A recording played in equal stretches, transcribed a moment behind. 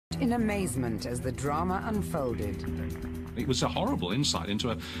in amazement as the drama unfolded. It was a horrible insight into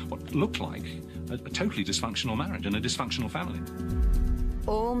what looked like a totally dysfunctional marriage and a dysfunctional family.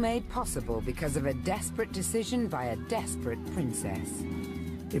 All made possible because of a desperate decision by a desperate princess.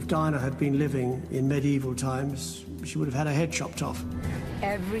 If Diana had been living in medieval times, she would have had her head chopped off.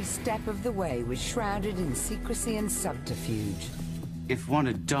 Every step of the way was shrouded in secrecy and subterfuge. If one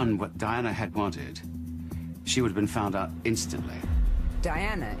had done what Diana had wanted, she would have been found out instantly.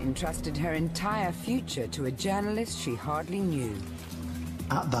 Diana entrusted her entire future to a journalist she hardly knew.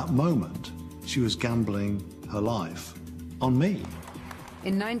 At that moment, she was gambling her life on me.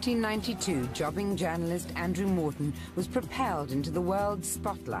 In 1992, jobbing journalist Andrew Morton was propelled into the world's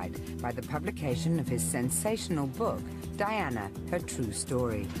spotlight by the publication of his sensational book, Diana, Her True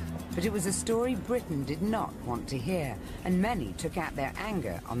Story. But it was a story Britain did not want to hear, and many took out their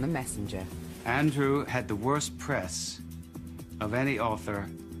anger on the messenger. Andrew had the worst press of any author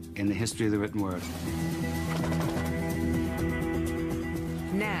in the history of the written word.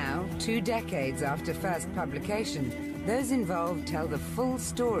 Now, 2 decades after first publication, those involved tell the full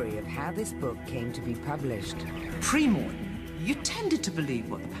story of how this book came to be published. Pre-Morton, you tended to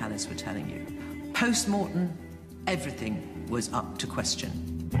believe what the palace were telling you. Post-Morton, everything was up to question.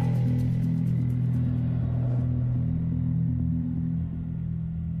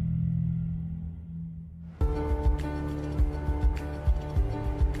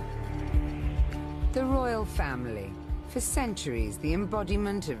 The royal family. For centuries, the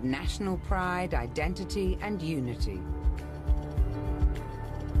embodiment of national pride, identity, and unity.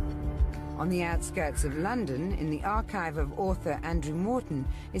 On the outskirts of London, in the archive of author Andrew Morton,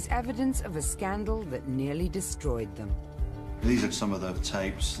 is evidence of a scandal that nearly destroyed them. These are some of the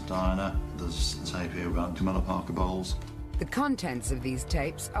tapes, Diana. There's a tape here about Camilla Parker Bowles. The contents of these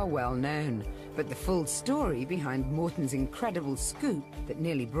tapes are well known, but the full story behind Morton's incredible scoop that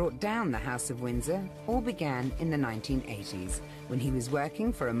nearly brought down the House of Windsor all began in the 1980s, when he was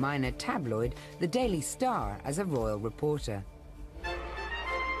working for a minor tabloid, the Daily Star, as a royal reporter.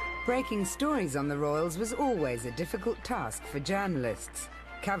 Breaking stories on the royals was always a difficult task for journalists.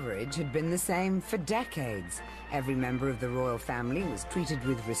 Coverage had been the same for decades. Every member of the royal family was treated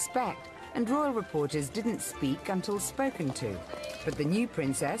with respect, and royal reporters didn't speak until spoken to. But the new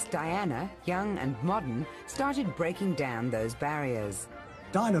princess, Diana, young and modern, started breaking down those barriers.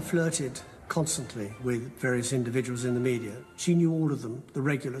 Diana flirted constantly with various individuals in the media. She knew all of them, the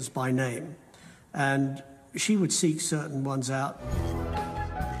regulars, by name, and she would seek certain ones out.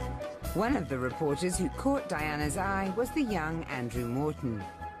 One of the reporters who caught Diana's eye was the young Andrew Morton.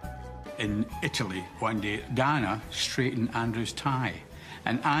 In Italy, one day, Diana straightened Andrew's tie.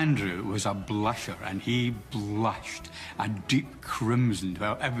 And Andrew was a blusher, and he blushed a deep crimson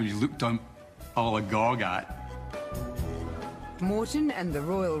while everybody looked on all agog at. Morton and the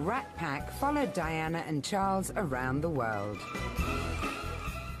Royal Rat Pack followed Diana and Charles around the world.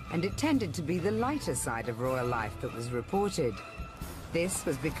 And it tended to be the lighter side of royal life that was reported. This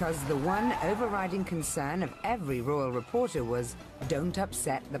was because the one overriding concern of every royal reporter was, don't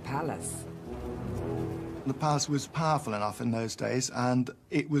upset the palace. The palace was powerful enough in those days, and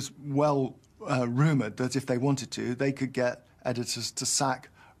it was well rumoured that if they wanted to, they could get editors to sack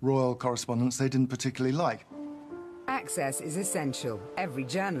royal correspondents they didn't particularly like. Access is essential. Every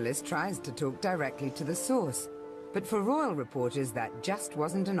journalist tries to talk directly to the source. But for royal reporters, that just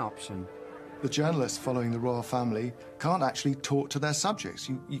wasn't an option. The journalists following the royal family can't actually talk to their subjects.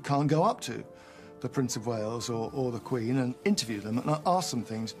 You can't go up to the Prince of Wales or the Queen and interview them and ask them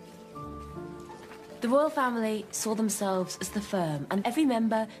things. The royal family saw themselves as the firm, and every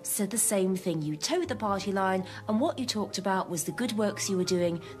member said the same thing. You towed the party line, and what you talked about was the good works you were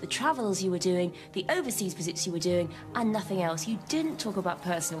doing, the travels you were doing, the overseas visits you were doing, and nothing else. You didn't talk about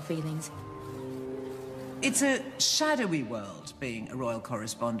personal feelings. It's a shadowy world, being a royal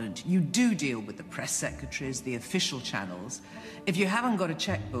correspondent. You do deal with the press secretaries, the official channels. If you haven't got a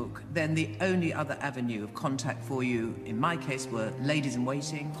checkbook, then the only other avenue of contact for you, in my case, were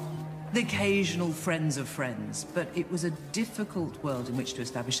ladies-in-waiting, the occasional friends of friends. But it was a difficult world in which to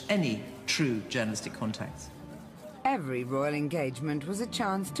establish any true journalistic contacts. Every royal engagement was a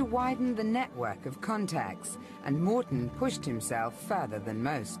chance to widen the network of contacts, and Morton pushed himself further than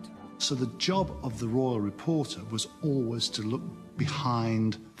most. So the job of the royal reporter was always to look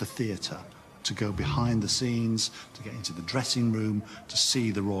behind the theatre, to go behind the scenes, to get into the dressing room, to see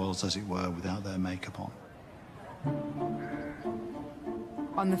the royals, as it were, without their makeup on.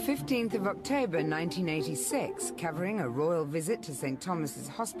 On the 15th of October 1986, covering a royal visit to St. Thomas's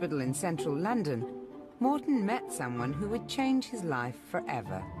Hospital in central London, Morton met someone who would change his life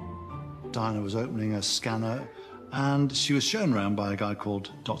forever. Diana was opening a scanner And she was shown around by a guy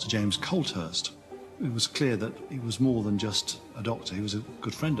called Dr. James Colthurst. It was clear that he was more than just a doctor, he was a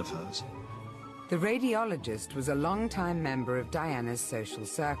good friend of hers. The radiologist was a long-time member of Diana's social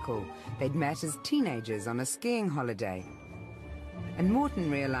circle. They'd met as teenagers on a skiing holiday. And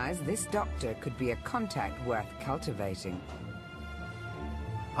Morton realized this doctor could be a contact worth cultivating.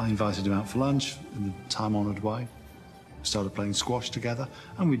 I invited him out for lunch in the time-honoured way. We started playing squash together,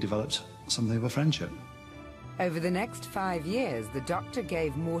 and we developed something of a friendship. Over the next 5 years, the doctor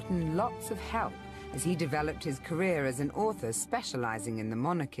gave Morton lots of help as he developed his career as an author specializing in the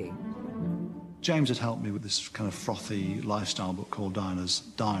monarchy. James had helped me with this kind of frothy lifestyle book called Diana's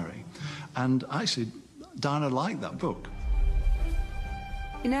Diary, and actually, Diana liked that book.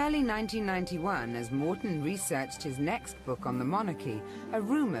 In early 1991, as Morton researched his next book on the monarchy, a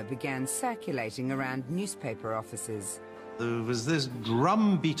rumour began circulating around newspaper offices. There was this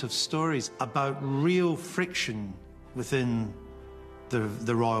drumbeat of stories about real friction within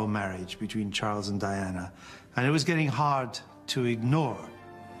the royal marriage between Charles and Diana, and it was getting hard to ignore.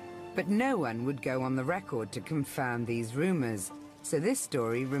 But no one would go on the record to confirm these rumours, so this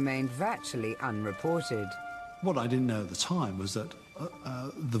story remained virtually unreported. What I didn't know at the time was that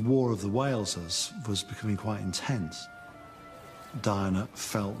the War of the Walesers was becoming quite intense. Diana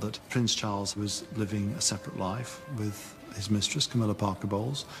felt that Prince Charles was living a separate life with his mistress, Camilla Parker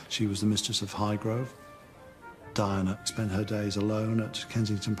Bowles. She was the mistress of Highgrove. Diana spent her days alone at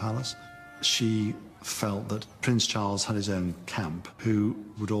Kensington Palace. She felt that Prince Charles had his own camp, who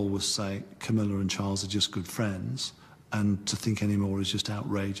would always say Camilla and Charles are just good friends, and to think any more is just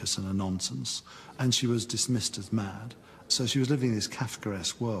outrageous and a nonsense. And she was dismissed as mad. So she was living in this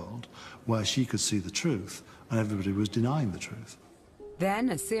Kafkaesque world where she could see the truth and everybody was denying the truth. Then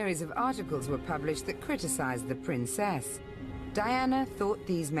a series of articles were published that criticised the princess. Diana thought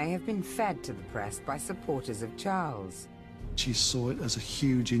these may have been fed to the press by supporters of Charles. She saw it as a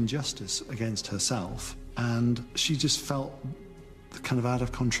huge injustice against herself, and she just felt kind of out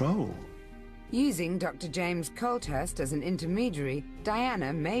of control. Using Dr. James Colthurst as an intermediary,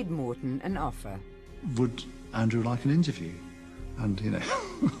 Diana made Morton an offer. Would Andrew like an interview? And, you know,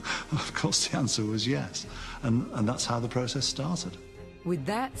 of course the answer was yes. And that's how the process started. With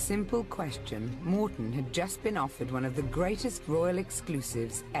that simple question, Morton had just been offered one of the greatest royal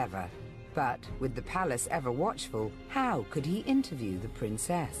exclusives ever. But, with the palace ever watchful, how could he interview the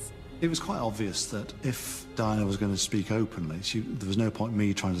princess? It was quite obvious that if Diana was going to speak openly, there was no point in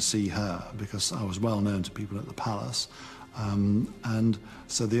me trying to see her, because I was well known to people at the palace. And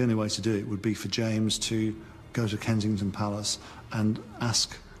so the only way to do it would be for James to go to Kensington Palace and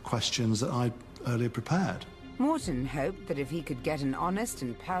ask questions that I'd earlier prepared. Morton hoped that if he could get an honest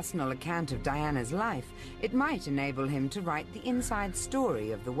and personal account of Diana's life, it might enable him to write the inside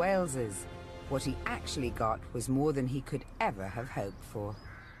story of the Walesers. What he actually got was more than he could ever have hoped for.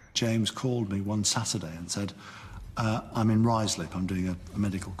 James called me one Saturday and said, I'm in Ruislip, I'm doing a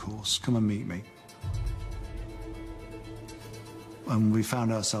medical course, come and meet me. And we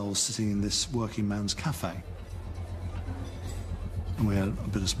found ourselves sitting in this working man's cafe. And we had a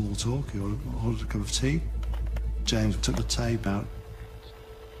bit of small talk, he ordered a cup of tea. James took the tape out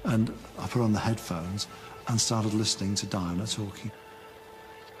and I put on the headphones and started listening to Diana talking.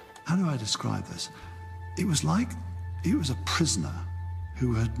 How do I describe this? It was like he was a prisoner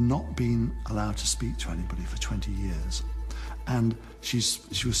who had not been allowed to speak to anybody for 20 years. And she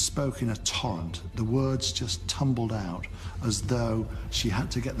was spoken in a torrent. The words just tumbled out as though she had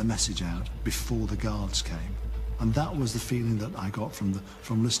to get the message out before the guards came. And that was the feeling that I got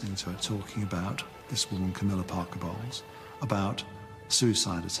from listening to her talking about this woman, Camilla Parker Bowles, about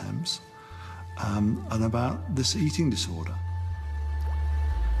suicide attempts, and about this eating disorder.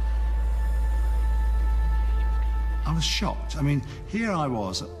 I was shocked. I mean, here I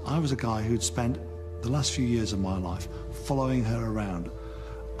was a guy who'd spent the last few years of my life following her around,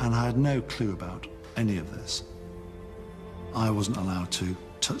 and I had no clue about any of this. I wasn't allowed to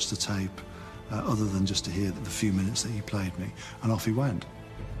touch the tape other than just to hear the few minutes that he played me, and off he went.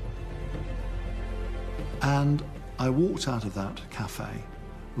 And I walked out of that cafe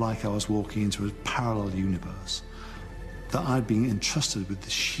like I was walking into a parallel universe, that I'd been entrusted with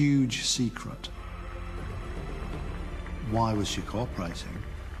this huge secret. Why was she cooperating?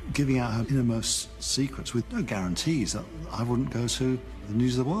 Giving out her innermost secrets with no guarantees that I wouldn't go to the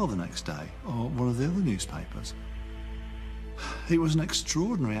News of the World the next day or one of the other newspapers. It was an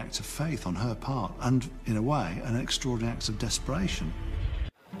extraordinary act of faith on her part and, in a way, an extraordinary act of desperation.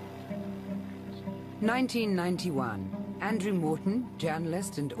 1991. Andrew Morton,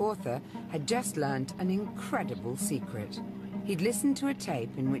 journalist and author, had just learnt an incredible secret. He'd listened to a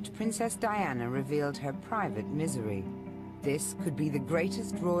tape in which Princess Diana revealed her private misery. This could be the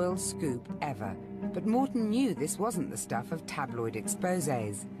greatest royal scoop ever, but Morton knew this wasn't the stuff of tabloid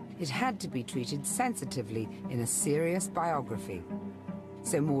exposés. It had to be treated sensitively in a serious biography.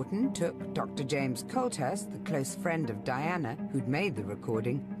 So Morton took Dr. James Colthurst, the close friend of Diana, who'd made the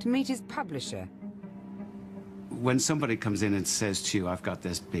recording, to meet his publisher. When somebody comes in and says to you, I've got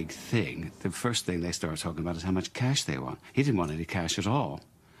this big thing, the first thing they start talking about is how much cash they want. He didn't want any cash at all.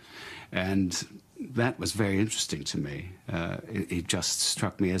 And that was very interesting to me. It just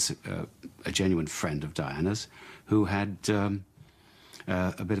struck me as a genuine friend of Diana's who had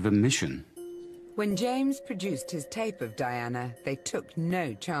a bit of a mission. When James produced his tape of Diana, they took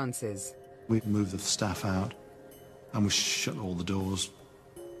no chances. We moved the staff out and we shut all the doors,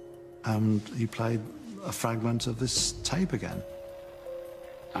 and he played a fragment of this tape again.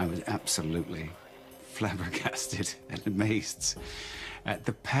 I was absolutely flabbergasted and amazed at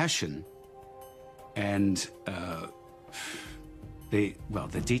the passion and the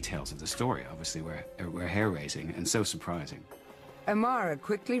details of the story, obviously, were hair-raising and so surprising. O'Mara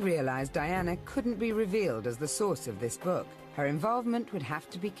quickly realized Diana couldn't be revealed as the source of this book. Her involvement would have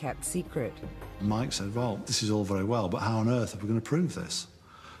to be kept secret. Mike said, well, this is all very well, but how on earth are we going to prove this?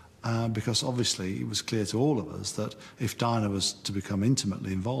 Because obviously it was clear to all of us that if Diana was to become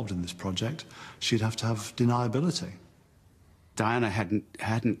intimately involved in this project, she'd have to have deniability. Diana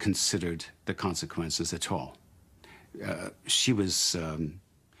hadn't considered the consequences at all. She was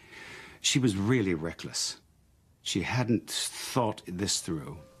really reckless. She hadn't thought this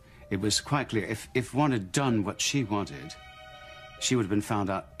through. It was quite clear. If one had done what she wanted, she would have been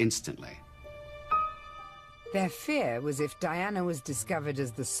found out instantly. Their fear was if Diana was discovered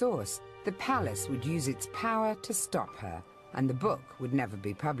as the source, the palace would use its power to stop her, and the book would never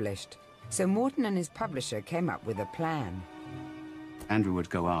be published. So Morton and his publisher came up with a plan. Andrew would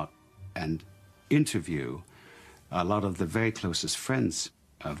go out and interview a lot of the very closest friends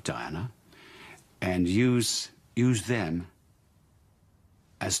of Diana and use them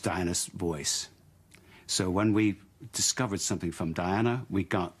as Diana's voice. So when we discovered something from Diana, we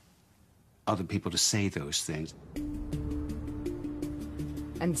got other people to say those things.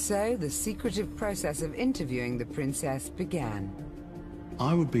 And so the secretive process of interviewing the princess began.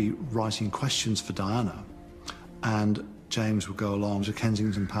 I would be writing questions for Diana, and James would go along to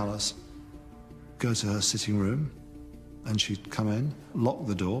Kensington Palace, go to her sitting room, and she'd come in, lock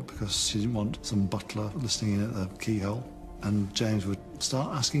the door because she didn't want some butler listening in at the keyhole, and James would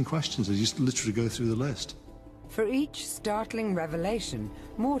start asking questions. He'd just literally go through the list. For each startling revelation,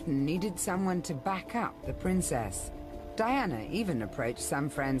 Morton needed someone to back up the princess. Diana even approached some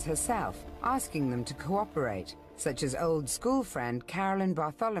friends herself, asking them to cooperate, such as old school friend Carolyn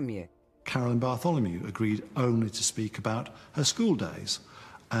Bartholomew. Carolyn Bartholomew agreed only to speak about her school days,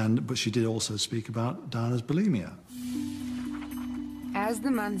 but she did also speak about Diana's bulimia. As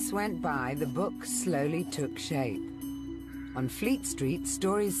the months went by, the book slowly took shape. On Fleet Street,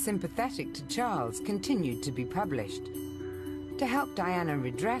 stories sympathetic to Charles continued to be published. To help Diana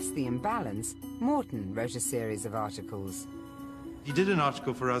redress the imbalance, Morton wrote a series of articles. He did an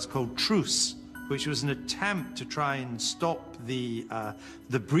article for us called Truce, which was an attempt to try and stop the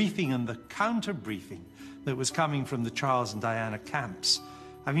briefing and the counter-briefing that was coming from the Charles and Diana camps.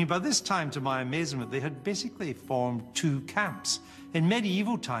 I mean, by this time, to my amazement, they had basically formed two camps. In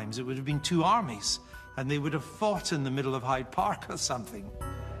medieval times, it would have been two armies, and they would have fought in the middle of Hyde Park or something.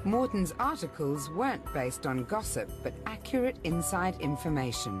 Morton's articles weren't based on gossip, but accurate inside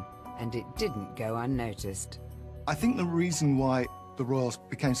information, and it didn't go unnoticed. I think the reason why the royals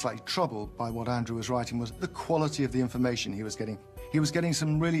became slightly troubled by what Andrew was writing was the quality of the information he was getting. He was getting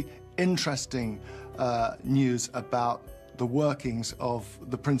some really interesting news about the workings of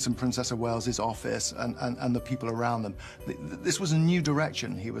the Prince and Princess of Wales's office and the people around them. This was a new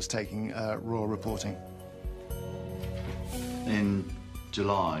direction he was taking royal reporting. In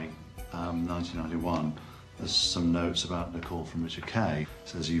July 1991, there's some notes about the call from Richard Kay. It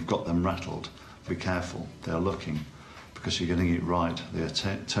says, you've got them rattled. Be careful. They're looking because you're getting it right. They're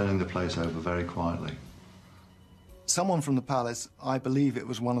turning the place over very quietly. Someone from the palace, I believe it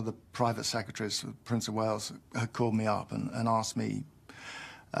was one of the private secretaries of the Prince of Wales, had called me up and asked me,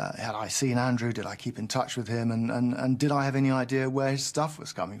 had I seen Andrew, did I keep in touch with him, and did I have any idea where his stuff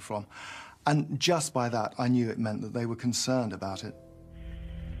was coming from? And just by that, I knew it meant that they were concerned about it.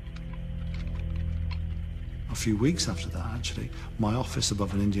 A few weeks after that, actually, my office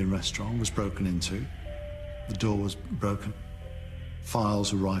above an Indian restaurant was broken into. The door was broken.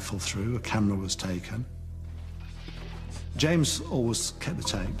 Files were rifled through, a camera was taken. James always kept the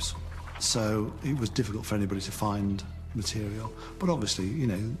tapes, so it was difficult for anybody to find material. But obviously, you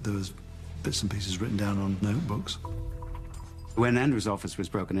know, there was bits and pieces written down on notebooks. When Andrew's office was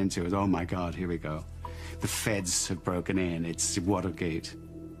broken into, it was, oh my God, here we go. The feds have broken in, it's Watergate.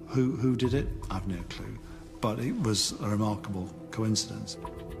 Who did it? I've no clue. But it was a remarkable coincidence.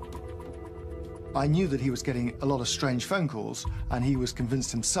 I knew that he was getting a lot of strange phone calls, and he was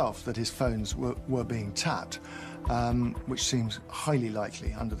convinced himself that his phones were being tapped, which seems highly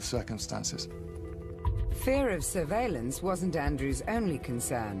likely under the circumstances. Fear of surveillance wasn't Andrew's only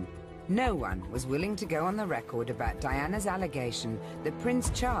concern. No one was willing to go on the record about Diana's allegation that Prince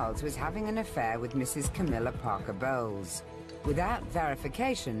Charles was having an affair with Mrs. Camilla Parker Bowles. Without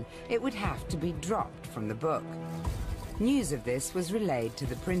verification, it would have to be dropped from the book. News of this was relayed to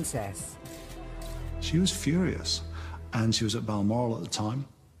the princess. She was furious, and she was at Balmoral at the time,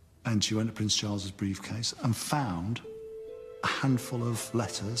 and she went to Prince Charles's briefcase and found a handful of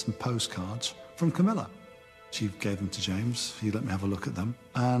letters and postcards from Camilla. She gave them to James, he let me have a look at them,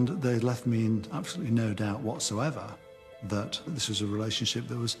 and they left me in absolutely no doubt whatsoever that this was a relationship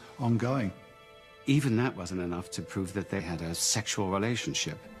that was ongoing. Even that wasn't enough to prove that they had a sexual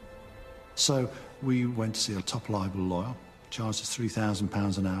relationship. So we went to see a top libel lawyer, charged us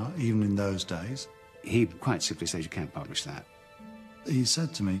 £3,000 an hour, even in those days. He quite simply said, you can't publish that. He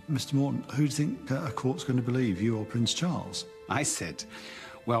said to me, Mr. Morton, who do you think a court's going to believe, you or Prince Charles? I said,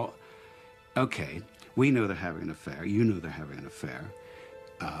 well, OK, we know they're having an affair, you know they're having an affair.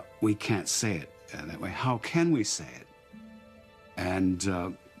 We can't say it that way. How can we say it?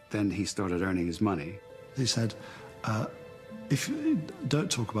 And then he started earning his money. He said, if you don't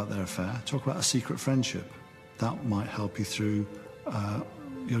talk about their affair, talk about a secret friendship. That might help you through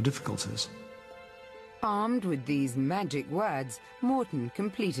your difficulties. Armed with these magic words, Morton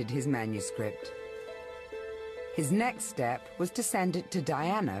completed his manuscript. His next step was to send it to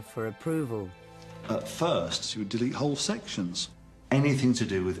Diana for approval. At first, she would delete whole sections. Anything to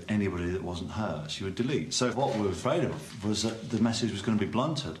do with anybody that wasn't her, she would delete. So what we were afraid of was that the message was going to be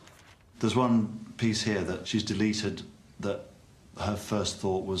blunted. There's one piece here that she's deleted that her first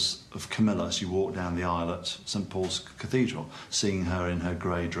thought was of Camilla as she walked down the aisle at St Paul's Cathedral, seeing her in her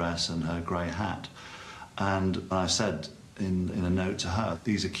grey dress and her grey hat. And I said in a note to her,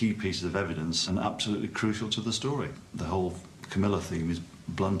 these are key pieces of evidence and absolutely crucial to the story. The whole Camilla theme is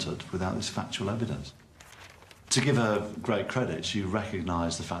blunted without this factual evidence. To give her great credit, she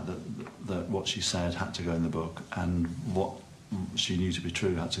recognised the fact that what she said had to go in the book and what she knew to be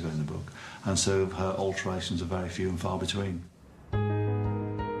true had to go in the book. And so her alterations are very few and far between.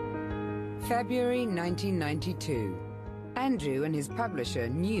 February 1992. Andrew and his publisher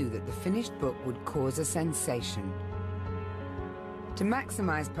knew that the finished book would cause a sensation. To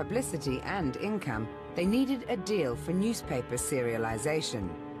maximise publicity and income, they needed a deal for newspaper serialisation.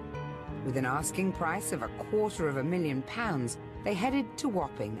 With an asking price of £250,000, they headed to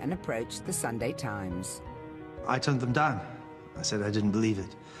Wapping and approached the Sunday Times. I turned them down. I said I didn't believe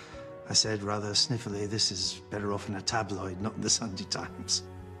it. I said rather sniffily, this is better off in a tabloid, not in the Sunday Times.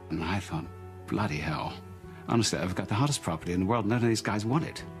 And I thought, bloody hell. Honestly, I've got the hottest property in the world. None of these guys want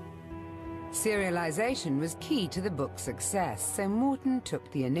it. Serialisation was key to the book's success, so Morton took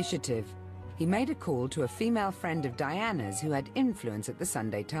the initiative. He made a call to a female friend of Diana's who had influence at the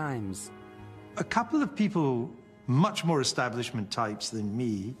Sunday Times. A couple of people, much more establishment types than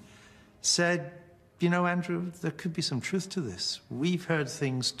me, said, you know, Andrew, there could be some truth to this. We've heard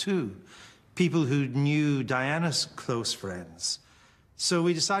things too. People who knew Diana's close friends. So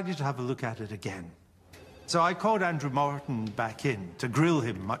we decided to have a look at it again. So I called Andrew Morton back in to grill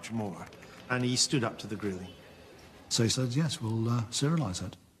him much more, and he stood up to the grilling. So he said, yes, we'll serialise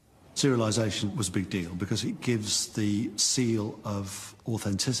it. Serialisation was a big deal because it gives the seal of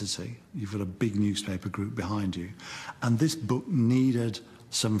authenticity. You've got a big newspaper group behind you. And this book needed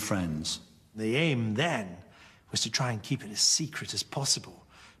some friends. The aim then was to try and keep it as secret as possible,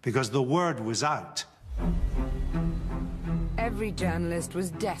 because the word was out. Every journalist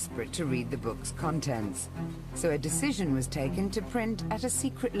was desperate to read the book's contents, so a decision was taken to print at a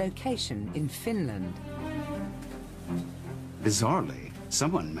secret location in Finland. Bizarrely,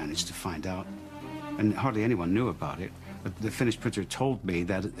 someone managed to find out, and hardly anyone knew about it, but the Finnish printer told me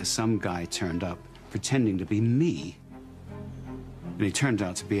that some guy turned up pretending to be me. And he turned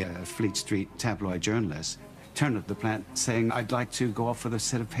out to be a Fleet Street tabloid journalist. Turned up the plant saying, I'd like to go off with a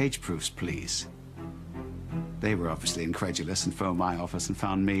set of page proofs, please. They were obviously incredulous and phoned my office and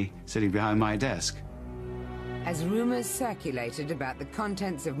found me sitting behind my desk. As rumours circulated about the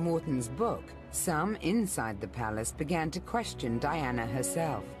contents of Morton's book, some inside the palace began to question Diana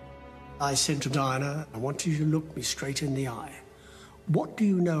herself. I said to Diana, I want you to look me straight in the eye. What do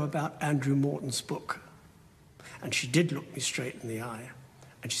you know about Andrew Morton's book? And she did look me straight in the eye.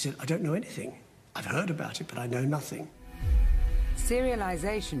 And she said, I don't know anything. I've heard about it, but I know nothing.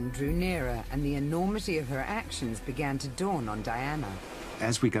 Serialization drew nearer, and the enormity of her actions began to dawn on Diana.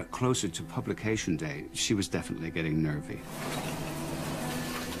 As we got closer to publication day, she was definitely getting nervy.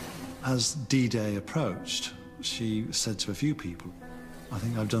 As D-Day approached, she said to a few people, I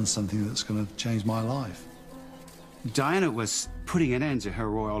think I've done something that's going to change my life. Diana was putting an end to her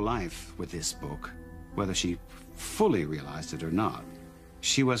royal life with this book, whether she fully realized it or not.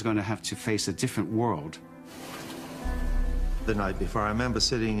 She was going to have to face a different world. The night before, I remember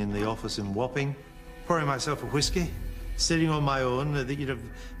sitting in the office in Wapping, pouring myself a whiskey, sitting on my own. You know,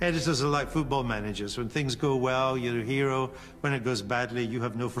 editors are like football managers. When things go well, you're a hero. When it goes badly, you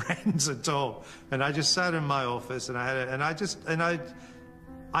have no friends at all. And I just sat in my office, and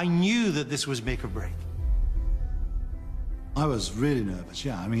I knew that this was make or break. I was really nervous,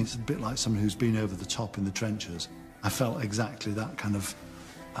 yeah. I mean, it's a bit like someone who's been over the top in the trenches. I felt exactly that kind of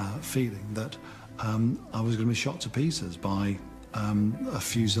feeling, that I was going to be shot to pieces by a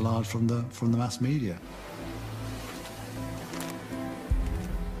fusillade from the mass media.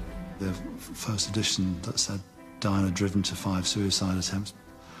 The first edition that said Diana driven to 5 suicide attempts,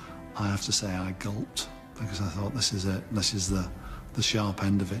 I have to say I gulped, because I thought, this is it. This is the sharp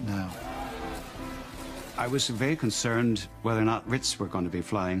end of it now. I was very concerned whether or not writs were going to be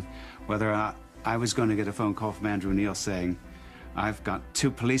flying, whether I was going to get a phone call from Andrew Neil saying, I've got 2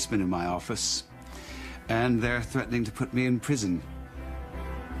 policemen in my office, and they're threatening to put me in prison.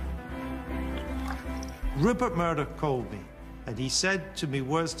 Rupert Murdoch called me, and he said to me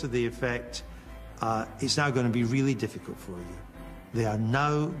words to the effect, it's now going to be really difficult for you. They are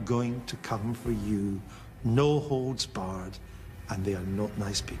now going to come for you, no holds barred, and they are not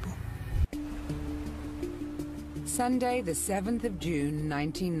nice people. Sunday, the 7th of June,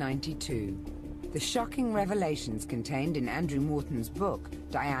 1992. The shocking revelations contained in Andrew Morton's book,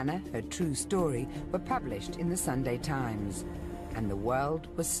 Diana, Her True Story, were published in the Sunday Times, and the world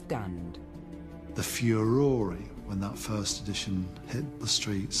was stunned. The furore when that first edition hit the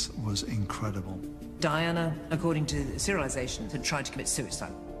streets was incredible. Diana, according to serialization, had tried to commit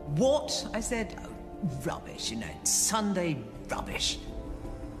suicide. What? I said, oh, rubbish, you know, Sunday rubbish.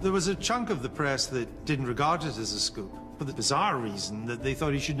 There was a chunk of the press that didn't regard it as a scoop, for the bizarre reason that they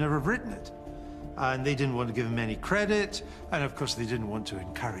thought he should never have written it. And they didn't want to give him any credit, and of course they didn't want to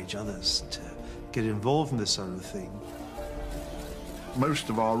encourage others to get involved in this sort of thing. Most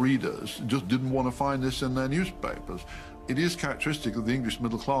of our readers just didn't want to find this in their newspapers. It is characteristic of the English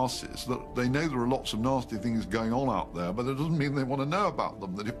middle classes that they know there are lots of nasty things going on out there, but it doesn't mean they want to know about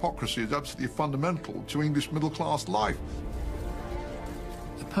them. That hypocrisy is absolutely fundamental to English middle class life.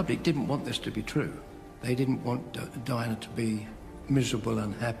 The public didn't want this to be true. They didn't want Diana to be miserable,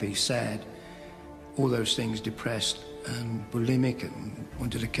 unhappy, sad, all those things, depressed and bulimic and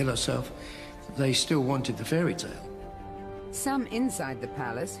wanted to kill herself. They still wanted the fairy tale. Some inside the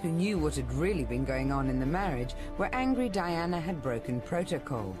palace, who knew what had really been going on in the marriage, were angry Diana had broken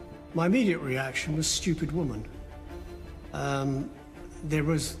protocol. My immediate reaction was stupid woman. There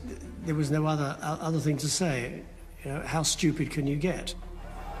was no other thing to say. You know, how stupid can you get?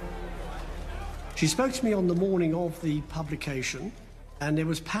 She spoke to me on the morning of the publication, and there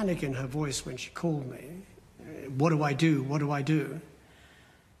was panic in her voice when she called me. What do I do? What do I do?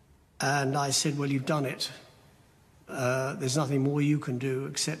 And I said, well, you've done it. There's nothing more you can do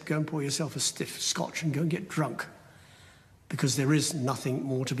except go and pour yourself a stiff scotch and go and get drunk, because there is nothing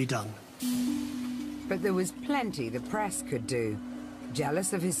more to be done. But there was plenty the press could do.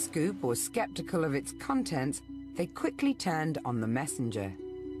 Jealous of his scoop or skeptical of its contents, they quickly turned on the messenger.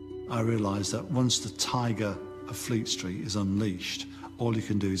 I realised that once the tiger of Fleet Street is unleashed, all you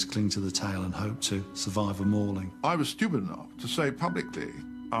can do is cling to the tail and hope to survive a mauling. I was stupid enough to say publicly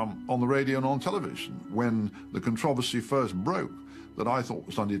on the radio and on television, when the controversy first broke, that I thought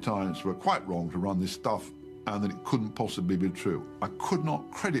the Sunday Times were quite wrong to run this stuff and that it couldn't possibly be true. I could not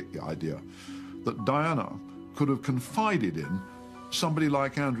credit the idea that Diana could have confided in somebody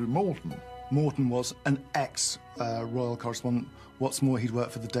like Andrew Morton. Morton was an ex-royal correspondent. What's more, he'd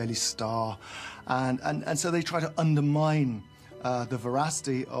worked for the Daily Star. And so they try to undermine the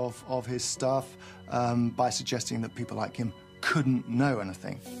veracity of his stuff by suggesting that people like him couldn't know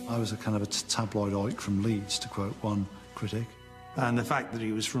anything. I was a kind of a tabloid oik from Leeds, to quote one critic. And the fact that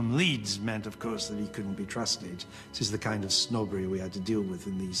he was from Leeds meant, of course, that he couldn't be trusted. This is the kind of snobbery we had to deal with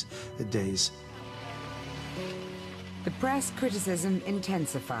in these days. The press criticism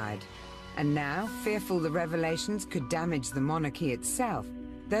intensified, and now, fearful the revelations could damage the monarchy itself,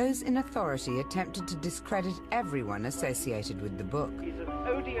 those in authority attempted to discredit everyone associated with the book. It's an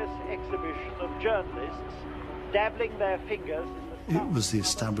odious exhibition of journalists dabbling their fingers in the It was the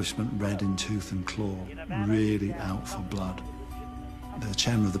establishment red in tooth and claw, really out for blood. The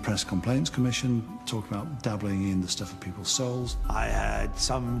chairman of the Press Complaints Commission talked about dabbling in the stuff of people's souls. I had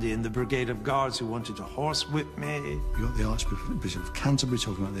somebody in the Brigade of Guards who wanted to horsewhip me. You got the Archbishop of Canterbury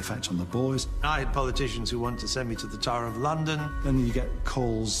talking about the effect on the boys. I had politicians who wanted to send me to the Tower of London. Then you get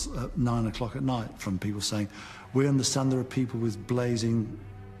calls at 9 o'clock at night from people saying, we understand there are people with blazing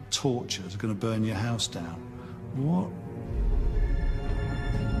torches going to burn your house down. What?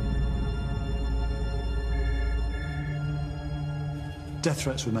 Death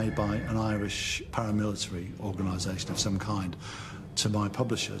threats were made by an Irish paramilitary organisation of some kind to my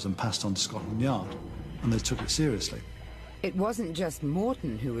publishers and passed on to Scotland Yard, and they took it seriously. It wasn't just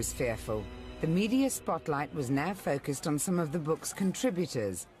Morton who was fearful. The media spotlight was now focused on some of the book's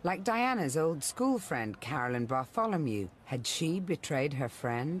contributors, like Diana's old school friend, Carolyn Bartholomew. Had she betrayed her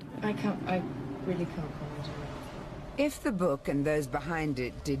friend? I really can't comment on it. If the book and those behind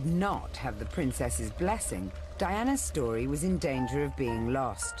it did not have the princess's blessing, Diana's story was in danger of being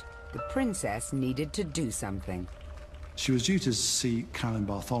lost. The princess needed to do something. She was due to see Carolyn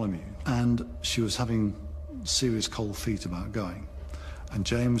Bartholomew, and she was having serious cold feet about going. And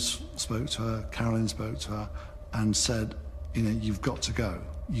James spoke to her, Carolyn spoke to her, and said, you know, you've got to go.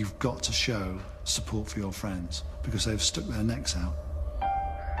 You've got to show support for your friends, because they've stuck their necks out.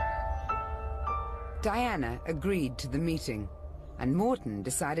 Diana agreed to the meeting, and Morton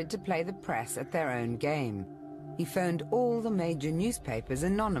decided to play the press at their own game. He phoned all the major newspapers,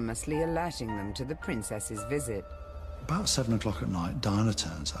 anonymously alerting them to the princess's visit. About 7 o'clock at night, Diana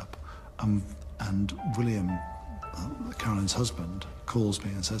turns up, and William, Carolyn's husband, calls me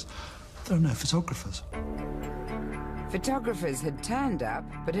and says, there are no photographers. Photographers had turned up,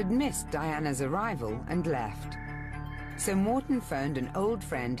 but had missed Diana's arrival and left. So Morton phoned an old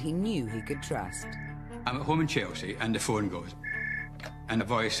friend he knew he could trust. I'm at home in Chelsea, and the phone goes. And the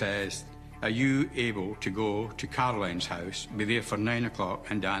voice says, are you able to go to Caroline's house, be there for 9 o'clock,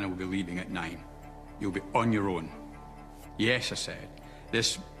 and Diana will be leaving at 9? You'll be on your own. Yes, I said.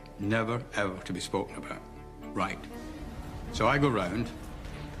 This never, ever to be spoken about. Right. So I go round,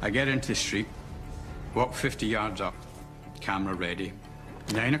 I get into the street, walk 50 yards up, camera ready.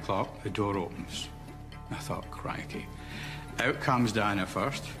 9 o'clock, the door opens. I thought, crikey. Out comes Diana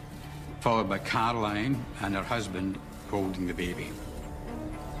first, followed by Caroline and her husband holding the baby.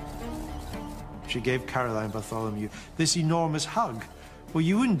 She gave Caroline Bartholomew this enormous hug. Well,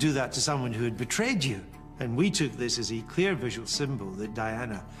 you wouldn't do that to someone who had betrayed you. And we took this as a clear visual symbol that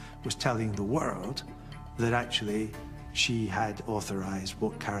Diana was telling the world that actually she had authorized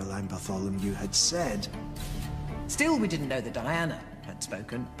what Caroline Bartholomew had said. Still, we didn't know that Diana had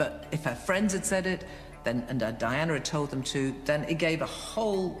spoken, but if her friends had said it, then, and Diana had told them to, then it gave a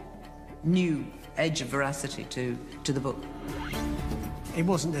whole new edge of veracity to the book. It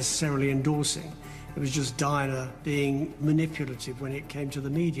wasn't necessarily endorsing. It was just Diana being manipulative when it came to the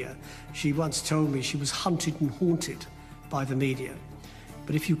media. She once told me she was hunted and haunted by the media.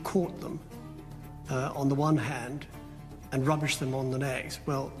 But if you caught them on the one hand and rubbish them on the next,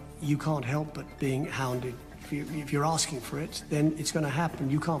 well, you can't help but being hounded. If you're asking for it, then it's going to happen.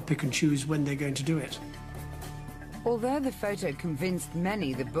 You can't pick and choose when they're going to do it. Although the photo convinced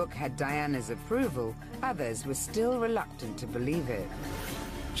many the book had Diana's approval, others were still reluctant to believe it.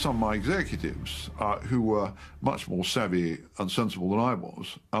 Some of my executives, who were much more savvy and sensible than I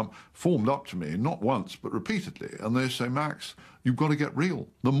was, formed up to me, not once, but repeatedly, and they say, Max, you've got to get real.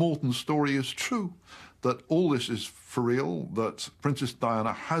 The Morton story is true, that all this is for real, that Princess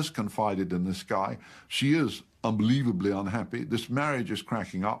Diana has confided in this guy. She is unbelievably unhappy. This marriage is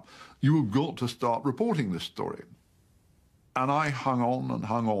cracking up. You have got to start reporting this story. And I hung on and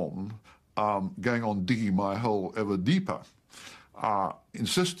hung on, going on digging my hole ever deeper,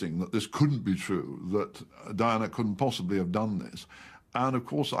 insisting that this couldn't be true, that Diana couldn't possibly have done this. And, of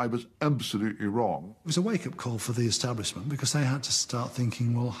course, I was absolutely wrong. It was a wake-up call for the establishment, because they had to start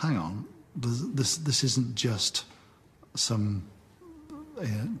thinking, well, hang on, this isn't just some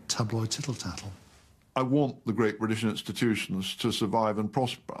tabloid tittle-tattle. I want the great British institutions to survive and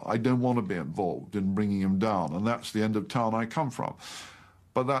prosper. I don't want to be involved in bringing them down, and that's the end of town I come from.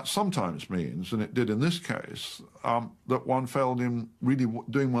 But that sometimes means, and it did in this case, that one failed in really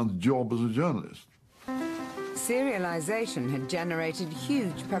doing one's job as a journalist. Serialization had generated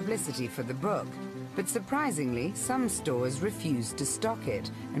huge publicity for the book, but surprisingly, some stores refused to stock it,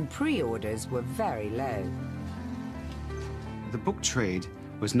 and pre-orders were very low. The book trade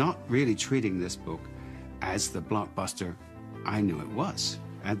was not really treating this book as the blockbuster I knew it was.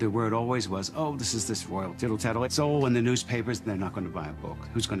 And the word always was, oh, this is this royal tittle-tattle. It's all in the newspapers, they're not going to buy a book.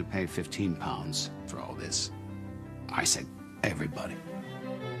 Who's going to pay £15 for all this? I said, everybody.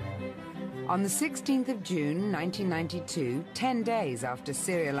 On the 16th of June 1992, 10 days after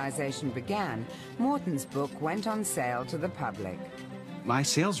serialization began, Morton's book went on sale to the public. My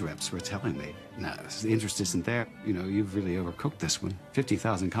sales reps were telling me, no, the interest isn't there. You know, you've really overcooked this one.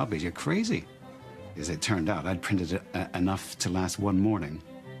 50,000 copies, you're crazy. As it turned out, I'd printed enough to last one morning.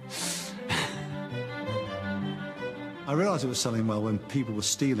 I realised it was selling well when people were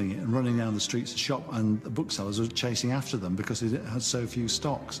stealing it and running down the streets of the shop, and the booksellers were chasing after them because it had so few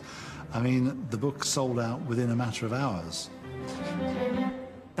stocks. I mean, the book sold out within a matter of hours.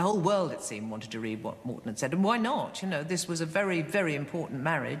 The whole world, it seemed, wanted to read what Morton had said, and why not? You know, this was a very, very important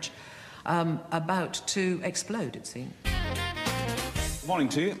marriage about to explode, it seemed. Morning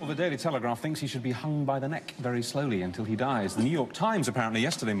to you. Well, the Daily Telegraph thinks he should be hung by the neck very slowly until he dies. The New York Times, apparently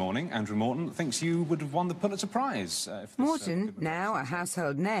yesterday morning, Andrew Morton, thinks you would have won the Pulitzer Prize. If this, Morton, now a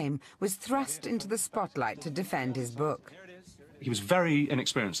household name, was thrust into the spotlight to defend his book. He was very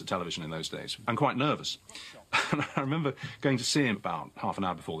inexperienced at television in those days and quite nervous. And I remember going to see him about half an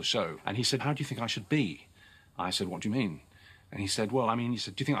hour before the show, and he said, "How do you think I should be?" I said, "What do you mean?" And he said, "Well, I mean," he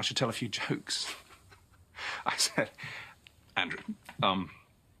said, "do you think I should tell a few jokes?" I said, "Andrew,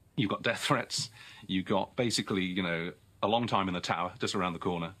 you've got death threats. You've got basically, you know, a long time in the Tower, just around the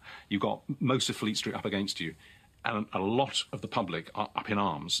corner. You've got most of Fleet Street up against you. And a lot of the public are up in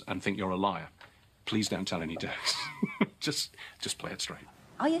arms and think you're a liar. Please don't tell any jokes." Just play it straight.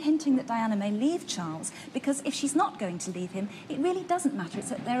 Are you hinting that Diana may leave Charles? Because if she's not going to leave him, it really doesn't matter. It's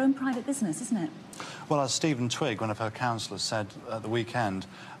their own private business, isn't it? Well, as Stephen Twigg, one of her counsellors, said at the weekend,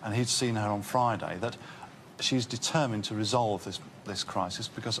 and he'd seen her on Friday, that she's determined to resolve this crisis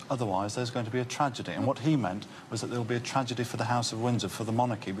because otherwise there's going to be a tragedy. And what he meant was that there will be a tragedy for the House of Windsor, for the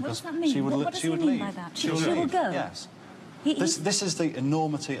monarchy, because what does that mean? she would, what does she he would mean leave. by that? She will go? Yes. This is the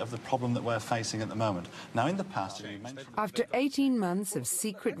enormity of the problem that we're facing at the moment. Now, in the past... After 18 months of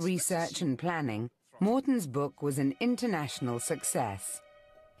secret research and planning, Morton's book was an international success.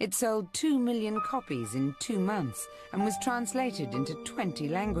 It sold 2 million copies in 2 months and was translated into 20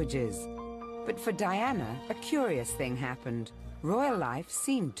 languages. But for Diana, a curious thing happened. Royal life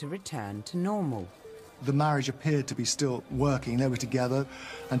seemed to return to normal. The marriage appeared to be still working. They were together,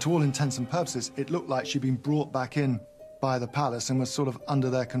 and to all intents and purposes, it looked like she'd been brought back in by the palace and was sort of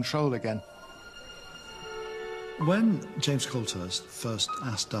under their control again. When James Colthurst first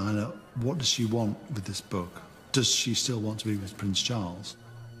asked Diana, what does she want with this book? Does she still want to be with Prince Charles?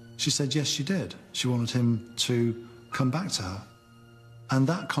 She said yes, she did. She wanted him to come back to her. And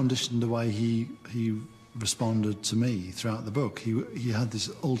that conditioned the way he responded to me throughout the book. He had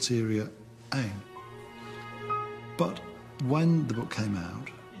this ulterior aim. But when the book came out,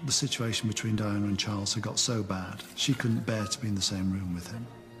 the situation between Diana and Charles had got so bad, she couldn't bear to be in the same room with him.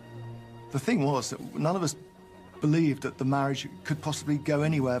 The thing was that none of us believed that the marriage could possibly go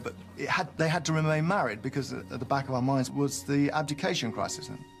anywhere, but they had to remain married because at the back of our minds was the abdication crisis,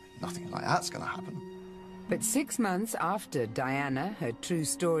 and nothing like that's going to happen. But 6 months after Diana, her true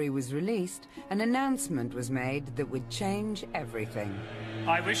story, was released, an announcement was made that would change everything.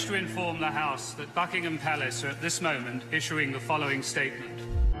 I wish to inform the House that Buckingham Palace are at this moment issuing the following statement.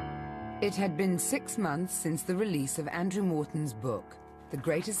 It had been 6 months since the release of Andrew Morton's book, the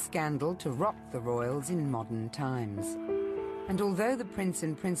greatest scandal to rock the royals in modern times. And although the Prince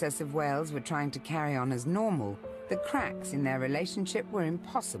and Princess of Wales were trying to carry on as normal, the cracks in their relationship were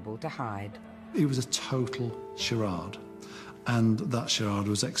impossible to hide. It was a total charade, and that charade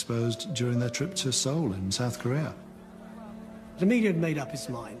was exposed during their trip to Seoul in South Korea. The media had made up its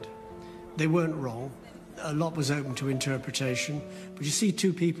mind. They weren't wrong. A lot was open to interpretation, but you see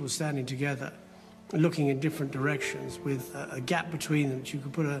two people standing together, looking in different directions with a gap between them that you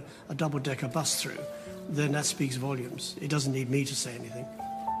could put a double-decker bus through, then that speaks volumes. It doesn't need me to say anything.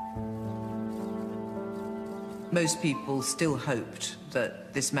 Most people still hoped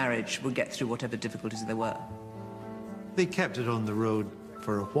that this marriage would get through whatever difficulties there were. They kept it on the road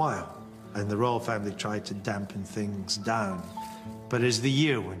for a while, and the royal family tried to dampen things down. But as the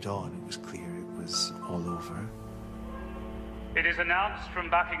year went on, it was clear it was all over. It is announced from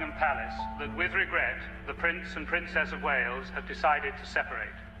Buckingham Palace that, with regret, the Prince and Princess of Wales have decided to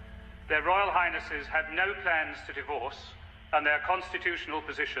separate. Their Royal Highnesses have no plans to divorce, and their constitutional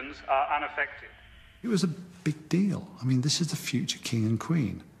positions are unaffected. It was a big deal. I mean, this is the future king and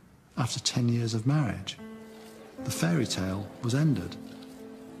queen after 10 years of marriage. The fairy tale was ended.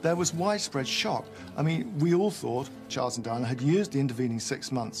 There was widespread shock. I mean, we all thought Charles and Diana had used the intervening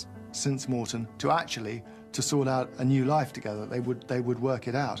 6 months since Morton to sort out a new life together. They would work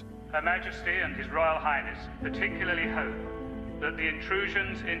it out. Her Majesty and His Royal Highness particularly hope that the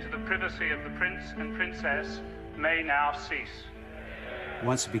intrusions into the privacy of the Prince and Princess may now cease.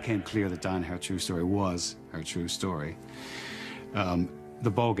 Once it became clear that Diana, her true story, was her true story,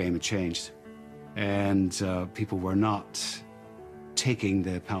 the ball game had changed, and people were not taking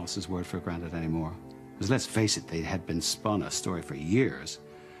the palace's word for granted anymore. Because let's face it, they had been spun a story for years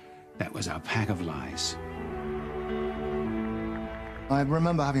that was a pack of lies. I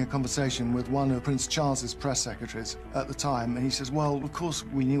remember having a conversation with one of Prince Charles's press secretaries at the time, and he says, well, of course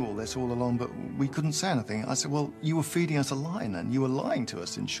we knew all this all along, but we couldn't say anything. I said, well, you were feeding us a lie, and you were lying to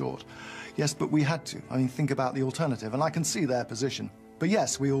us, in short. Yes, but we had to. I mean, think about the alternative, and I can see their position. But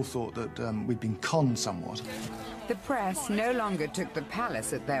yes, we all thought that we'd been conned somewhat. The press no longer took the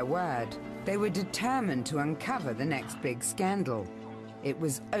palace at their word. They were determined to uncover the next big scandal. It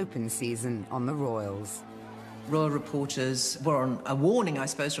was open season on the royals. Royal reporters were on a warning, I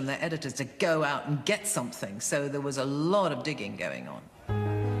suppose, from their editors to go out and get something, so there was a lot of digging going on.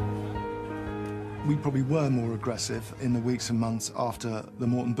 We probably were more aggressive in the weeks and months after the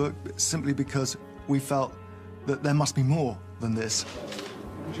Morton book, simply because we felt that there must be more than this.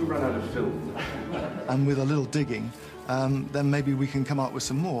 Would you run out of film? And with a little digging, then maybe we can come up with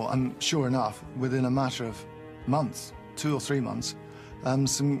some more. And sure enough, within a matter of months, 2 or 3 months,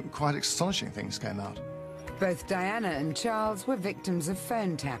 some quite astonishing things came out. Both Diana and Charles were victims of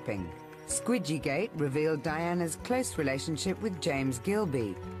phone tapping. Squidgygate revealed Diana's close relationship with James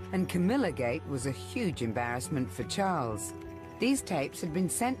Gilby, and Camillagate was a huge embarrassment for Charles. These tapes had been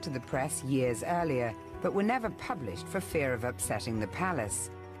sent to the press years earlier, but were never published for fear of upsetting the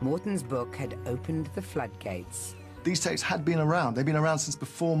palace. Morton's book had opened the floodgates. These tapes had been around. They'd been around since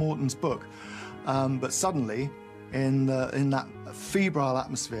before Morton's book. But suddenly, in that febrile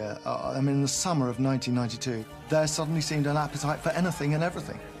atmosphere, in the summer of 1992, there suddenly seemed an appetite for anything and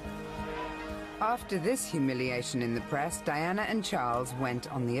everything. After this humiliation in the press, Diana and Charles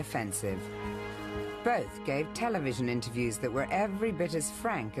went on the offensive. Both gave television interviews that were every bit as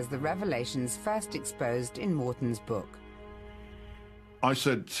frank as the revelations first exposed in Morton's book. I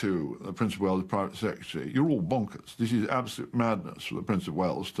said to the Prince of Wales' private secretary, you're all bonkers. This is absolute madness for the Prince of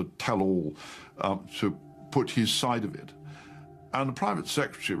Wales to tell all, to put his side of it. And the private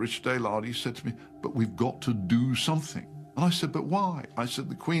secretary, Richard Aylard, he said to me, but we've got to do something. And I said, but why? I said,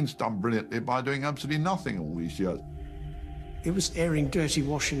 the Queen's done brilliantly by doing absolutely nothing all these years. It was airing dirty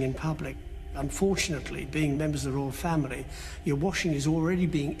washing in public. Unfortunately, being members of the royal family, your washing is already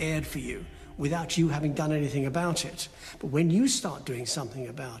being aired for you without you having done anything about it. But when you start doing something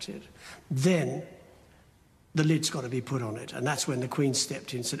about it, then the lid's got to be put on it. And that's when the Queen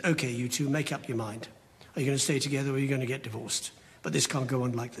stepped in and said, OK, you two, make up your mind. Are you going to stay together or are you going to get divorced? But this can't go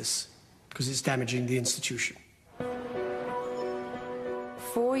on like this, because it's damaging the institution.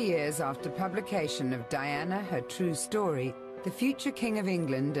 4 years after publication of Diana, Her True Story, the future King of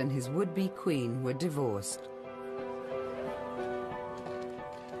England and his would-be Queen were divorced.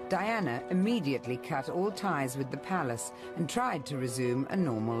 Diana immediately cut all ties with the palace and tried to resume a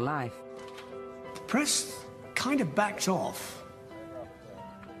normal life. The press kind of backed off,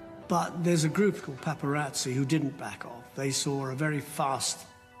 but there's a group called Paparazzi who didn't back off. They saw a very fast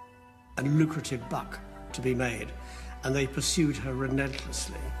and lucrative buck to be made, and they pursued her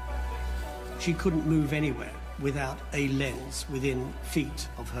relentlessly. She couldn't move anywhere without a lens within feet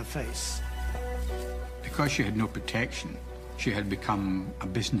of her face. Because she had no protection, she had become a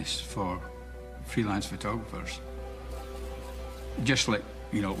business for freelance photographers. Just like,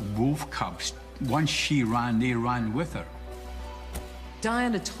 you know, wolf cubs. Once she ran, they ran with her.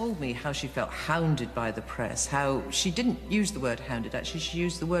 Diana told me how she felt hounded by the press, how she didn't use the word hounded, actually, she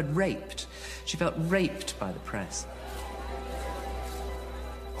used the word raped. She felt raped by the press.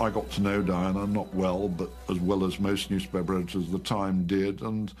 I got to know Diana, not well, but as well as most newspaper editors of the time did,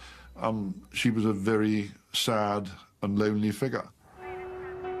 and she was a very sad and lonely figure.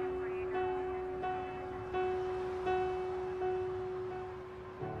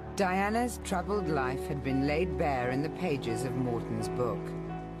 Diana's troubled life had been laid bare in the pages of Morton's book.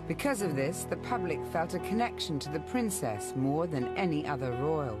 Because of this, the public felt a connection to the princess more than any other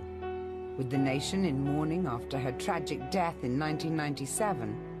royal. With the nation in mourning after her tragic death in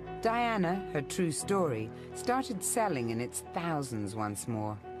 1997, Diana, Her True Story, started selling in its thousands once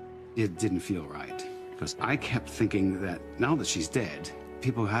more. It didn't feel right, because I kept thinking that now that she's dead,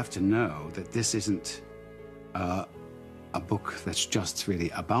 people have to know that this isn't a book that's just really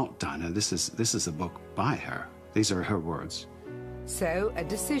about Diana. This is a book by her. These are her words. So a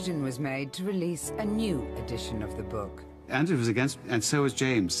decision was made to release a new edition of the book. Andrew was against, and so was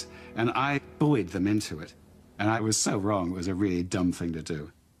James, and I bullied them into it. And I was so wrong. It was a really dumb thing to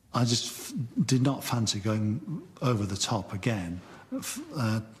do. I just did not fancy going over the top again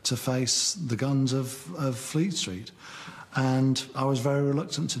to face the guns of Fleet Street, and I was very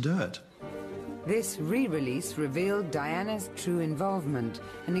reluctant to do it. This re-release revealed Diana's true involvement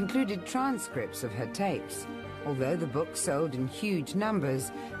and included transcripts of her tapes. Although the book sold in huge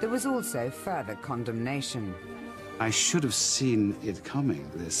numbers, there was also further condemnation. I should have seen it coming,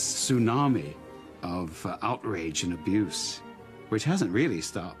 this tsunami of outrage and abuse, which hasn't really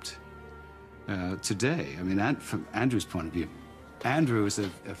stopped today. I mean, from Andrew's point of view, Andrew is a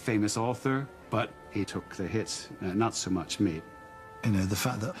famous author, but he took the hit, not so much me. You know, the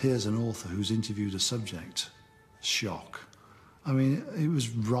fact that here's an author who's interviewed a subject, shock. I mean, it was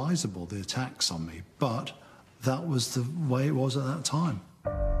risible, the attacks on me, but that was the way it was at that time.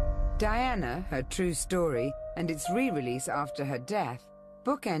 Diana, her true story, and its re-release after her death,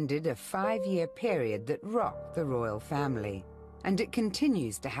 bookended a 5-year period that rocked the royal family, and it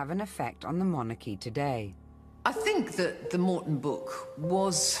continues to have an effect on the monarchy today. I think that the Morton book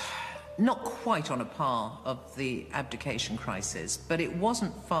was not quite on a par of the abdication crisis, but it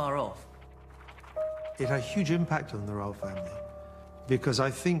wasn't far off. It had a huge impact on the royal family, because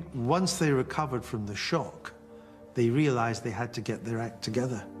I think once they recovered from the shock, they realized they had to get their act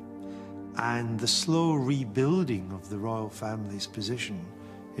together. And the slow rebuilding of the royal family's position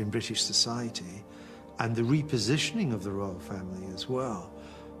in British society, and the repositioning of the royal family as well,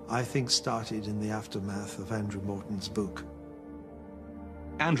 I think started in the aftermath of Andrew Morton's book.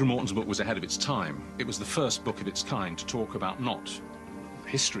 Andrew Morton's book was ahead of its time. It was the first book of its kind to talk about not the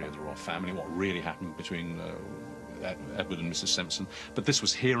history of the royal family, what really happened between Edward and Mrs. Simpson, but this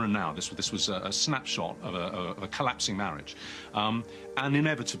was here and now. This was a snapshot of a collapsing marriage. And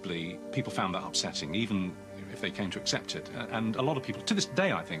inevitably, people found that upsetting, even if they came to accept it. And a lot of people, to this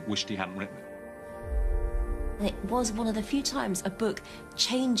day, I think, wished he hadn't written it. It was one of the few times a book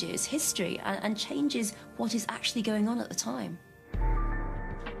changes history and changes what is actually going on at the time.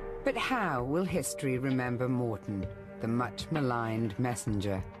 But how will history remember Morton, the much-maligned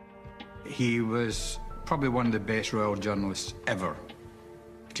messenger? He was probably one of the best royal journalists ever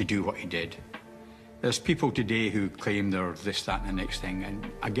to do what he did. There's people today who claim they're this, that, and the next thing,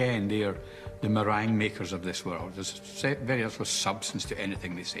 and again, they're the meringue makers of this world. There's very little substance to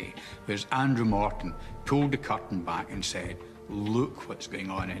anything they say. Whereas Andrew Morton pulled the curtain back and said, look what's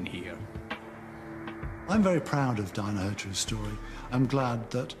going on in here. I'm very proud of Diana, her true story. I'm glad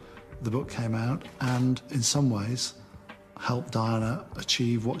that the book came out and, in some ways, helped Diana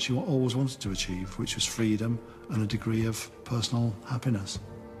achieve what she always wanted to achieve, which was freedom and a degree of personal happiness.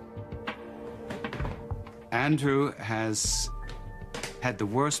 Andrew has had the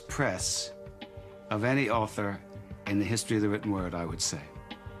worst press of any author in the history of the written word, I would say.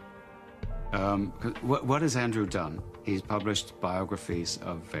 What has Andrew done? He's published biographies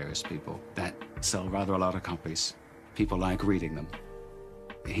of various people that sell rather a lot of copies. People like reading them.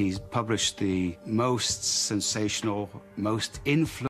 He's published the most sensational, most influential